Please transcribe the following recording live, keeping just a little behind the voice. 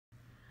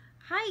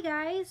Hi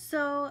guys,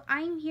 so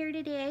I'm here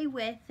today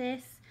with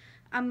this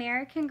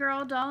American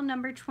Girl doll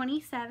number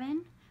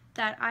 27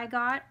 that I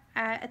got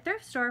at a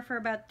thrift store for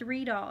about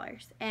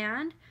 $3,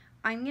 and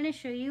I'm going to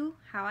show you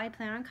how I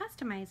plan on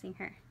customizing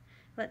her.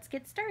 Let's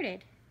get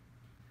started.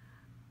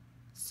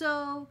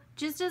 So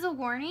just as a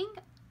warning,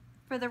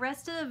 for the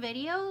rest of the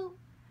video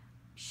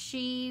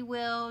she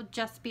will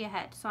just be a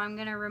head. So I'm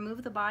going to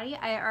remove the body.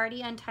 I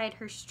already untied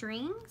her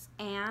strings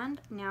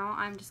and now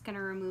I'm just going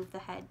to remove the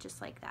head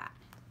just like that.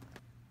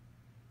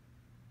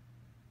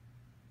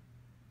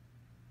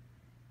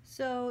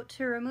 So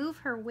to remove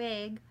her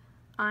wig,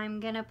 I'm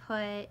gonna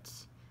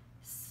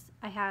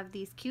I have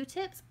these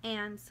Q-tips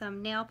and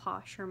some nail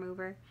polish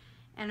remover,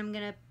 and I'm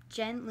gonna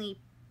gently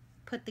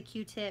put the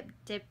Q-tip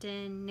dipped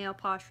in nail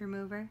polish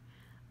remover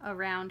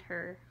around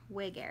her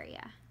wig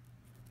area.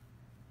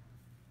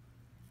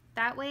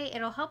 That way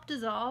it'll help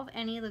dissolve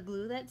any of the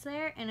glue that's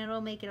there, and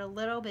it'll make it a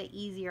little bit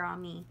easier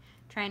on me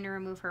trying to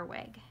remove her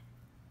wig.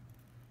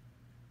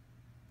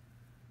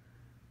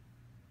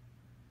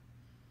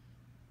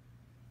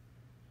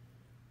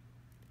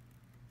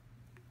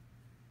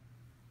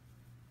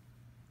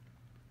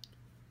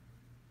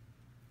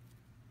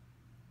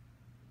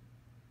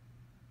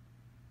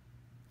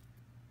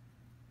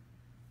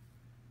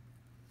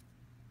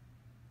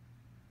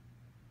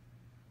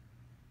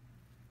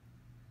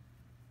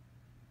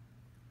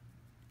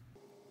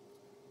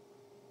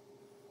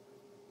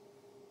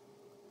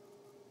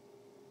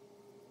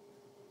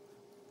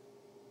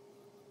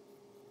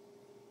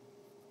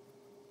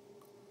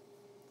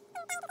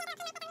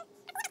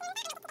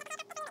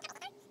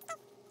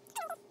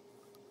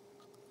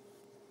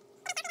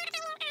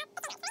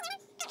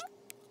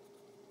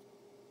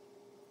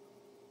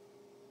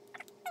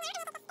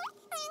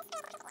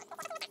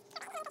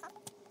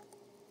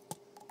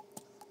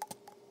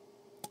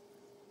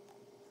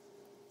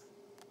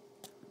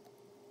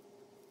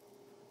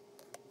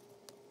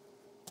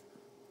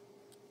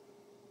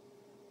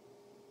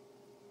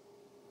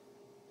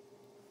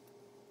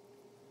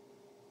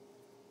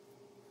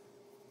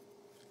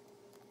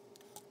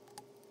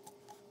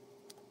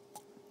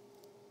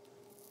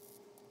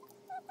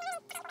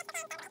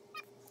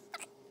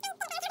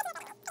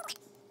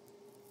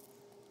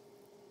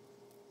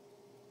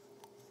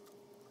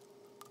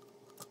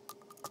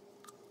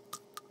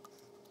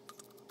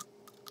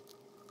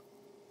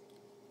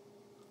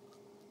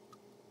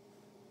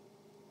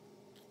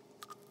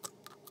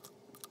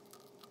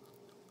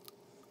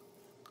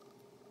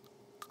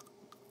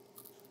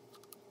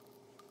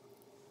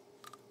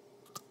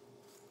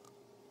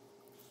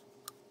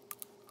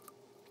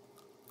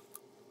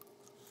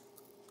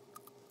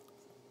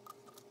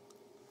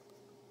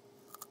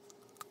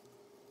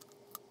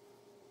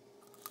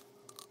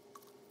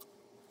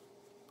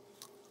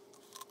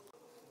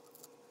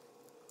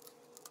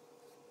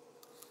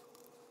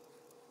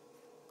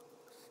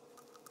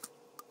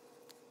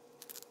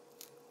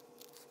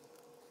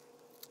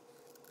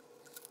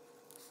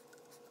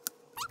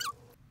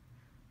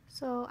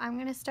 So I'm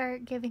going to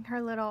start giving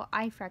her little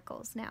eye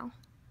freckles now.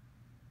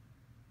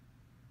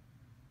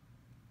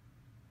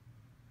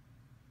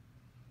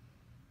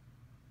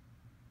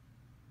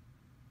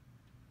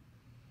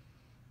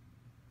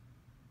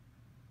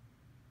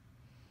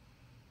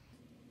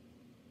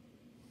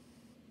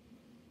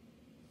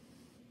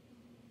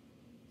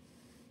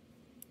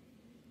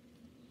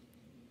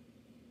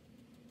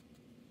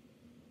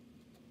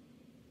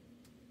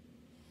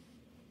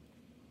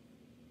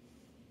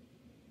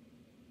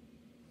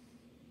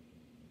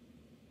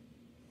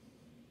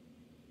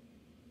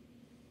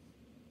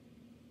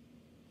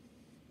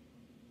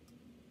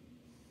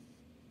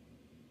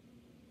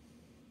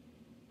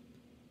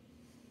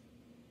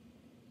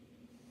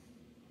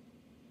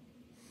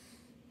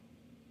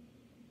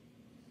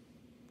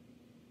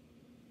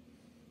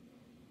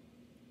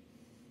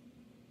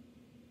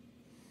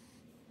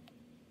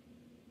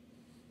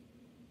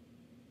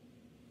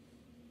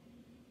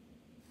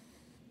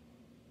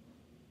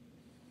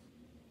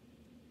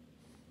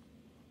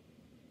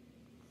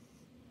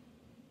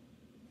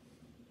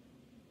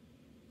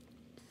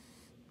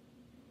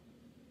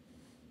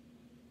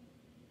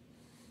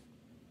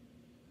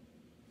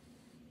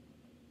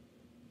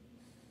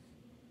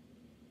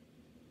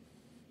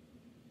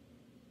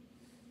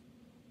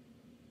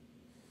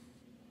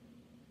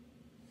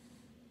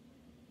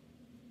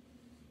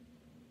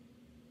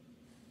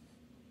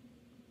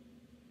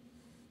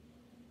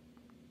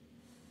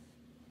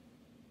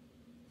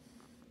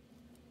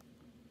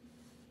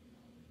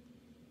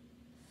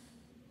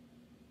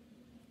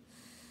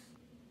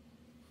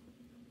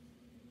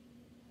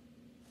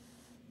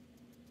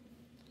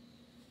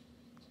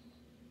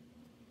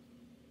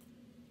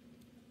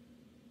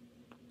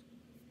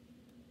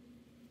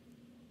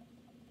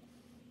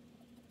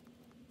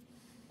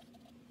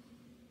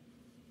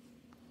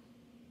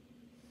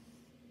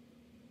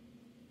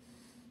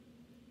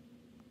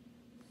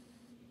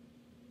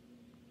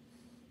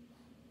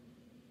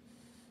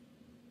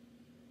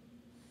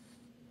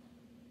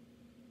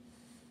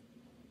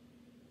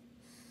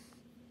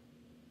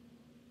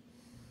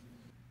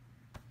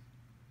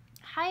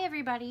 Hi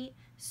everybody.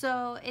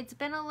 So it's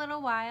been a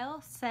little while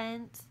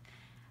since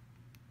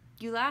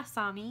you last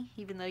saw me,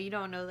 even though you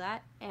don't know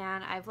that,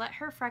 and I've let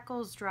her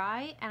freckles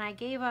dry and I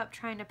gave up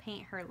trying to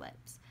paint her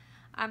lips.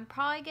 I'm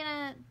probably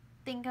gonna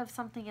think of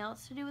something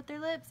else to do with their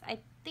lips. I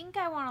think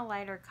I want a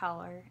lighter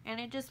color and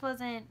it just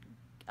wasn't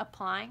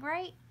applying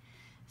right.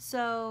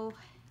 So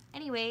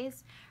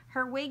anyways,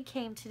 her wig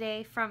came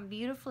today from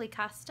Beautifully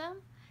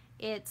Custom.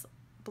 It's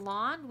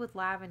blonde with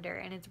lavender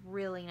and it's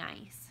really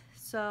nice.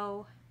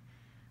 So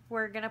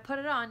we're gonna put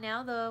it on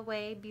now the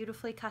way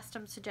Beautifully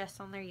Custom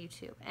suggests on their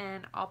YouTube,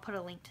 and I'll put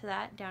a link to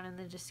that down in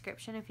the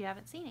description if you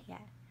haven't seen it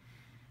yet.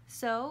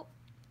 So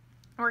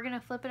we're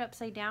gonna flip it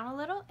upside down a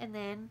little and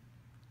then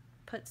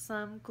put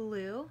some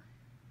glue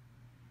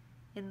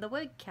in the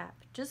wig cap.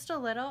 Just a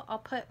little. I'll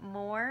put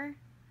more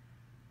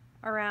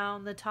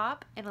around the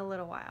top in a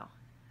little while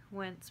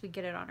once we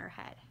get it on her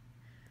head.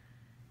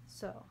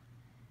 So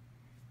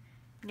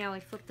now we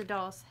flip the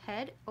doll's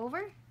head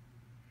over,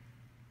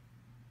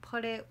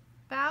 put it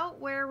about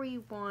where we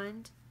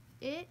want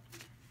it.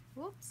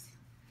 Whoops.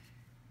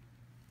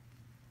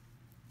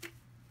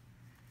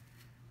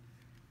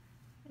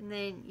 And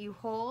then you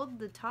hold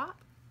the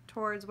top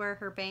towards where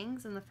her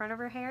bangs and the front of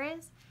her hair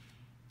is.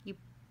 You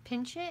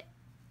pinch it.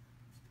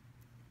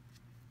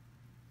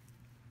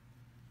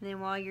 And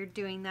then while you're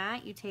doing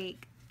that, you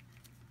take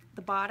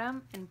the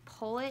bottom and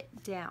pull it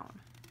down.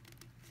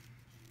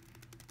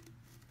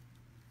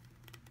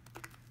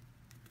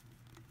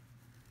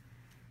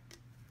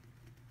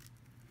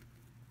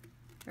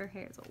 Her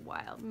hair is a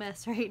wild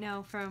mess right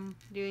now from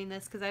doing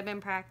this because I've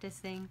been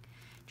practicing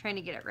trying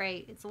to get it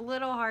right. It's a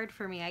little hard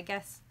for me. I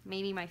guess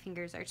maybe my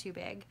fingers are too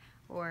big,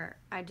 or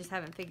I just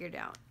haven't figured it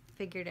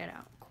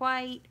out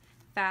quite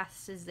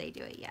fast as they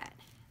do it yet.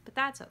 But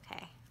that's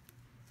okay.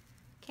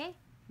 Okay,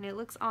 and it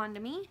looks on to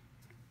me.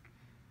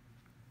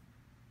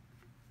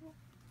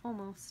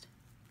 Almost.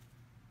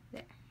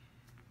 There.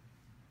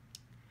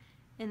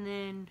 And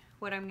then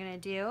what I'm gonna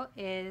do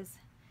is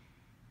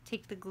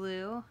take the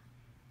glue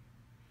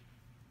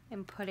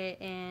and put it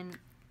in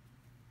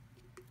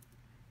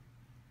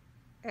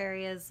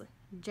areas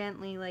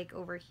gently, like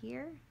over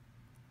here.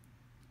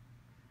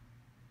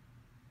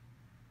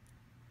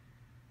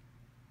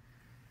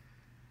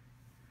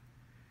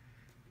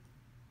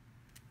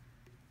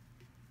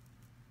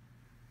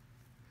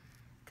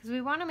 Because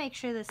we want to make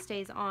sure this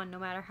stays on no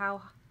matter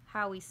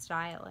how we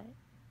style it.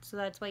 So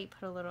that's why you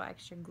put a little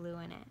extra glue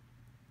in it.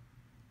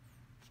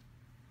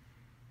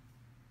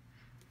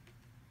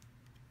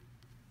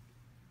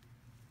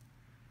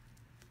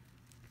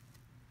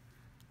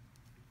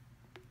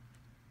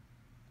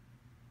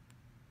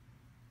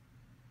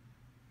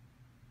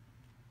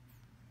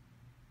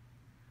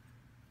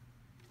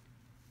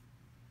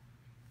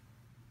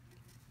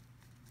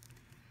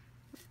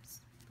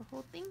 The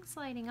whole thing's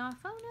sliding off.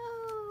 Oh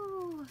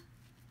no!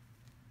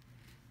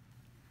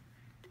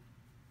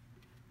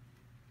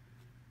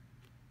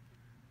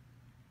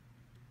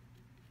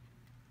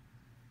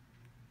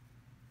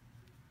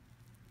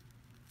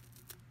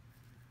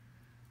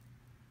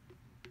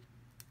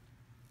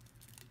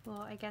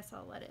 Well, I guess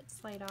I'll let it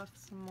slide off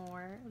some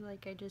more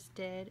like I just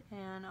did,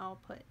 and I'll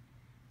put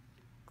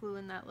glue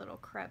in that little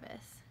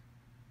crevice.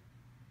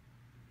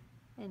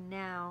 And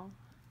now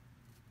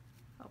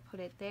I'll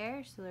put it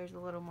there so there's a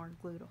little more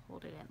glue to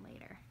hold it in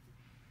later.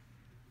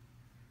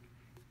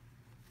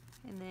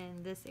 And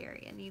then this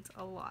area needs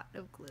a lot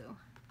of glue.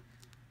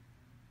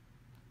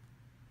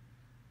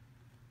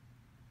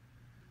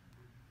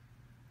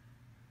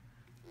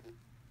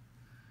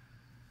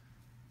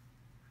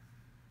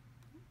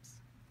 Oops.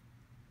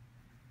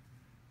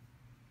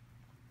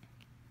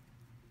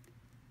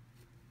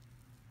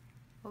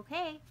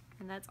 Okay,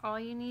 and that's all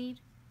you need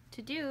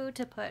to do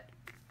to put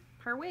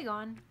her wig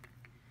on.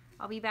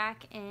 I'll be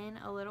back in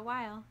a little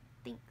while.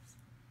 Thanks.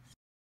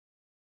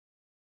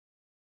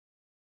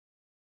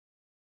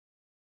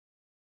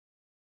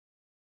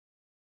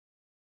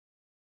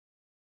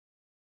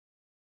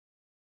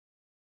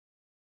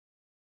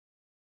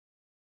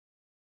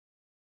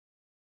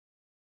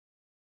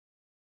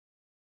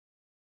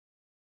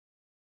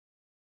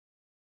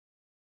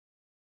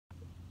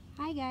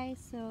 Hi guys,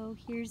 so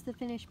here's the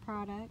finished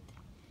product.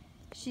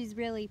 She's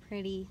really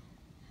pretty.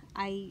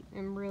 I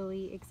am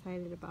really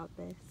excited about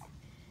this.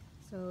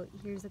 So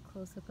here's a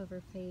close-up of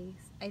her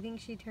face. I think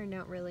she turned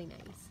out really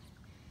nice.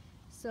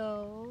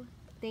 So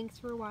thanks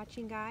for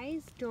watching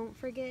guys. Don't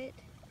forget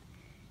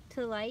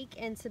to like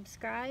and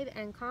subscribe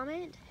and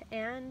comment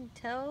and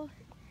tell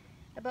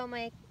about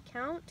my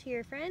account to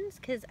your friends,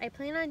 because I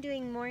plan on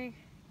doing more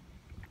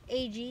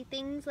AG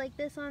things like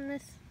this on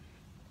this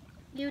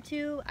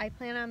YouTube. I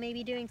plan on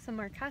maybe doing some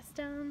more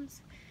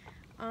customs,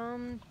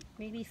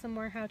 maybe some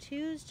more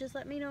how-tos. Just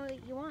let me know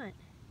what you want.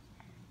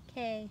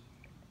 Okay,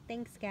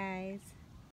 thanks guys.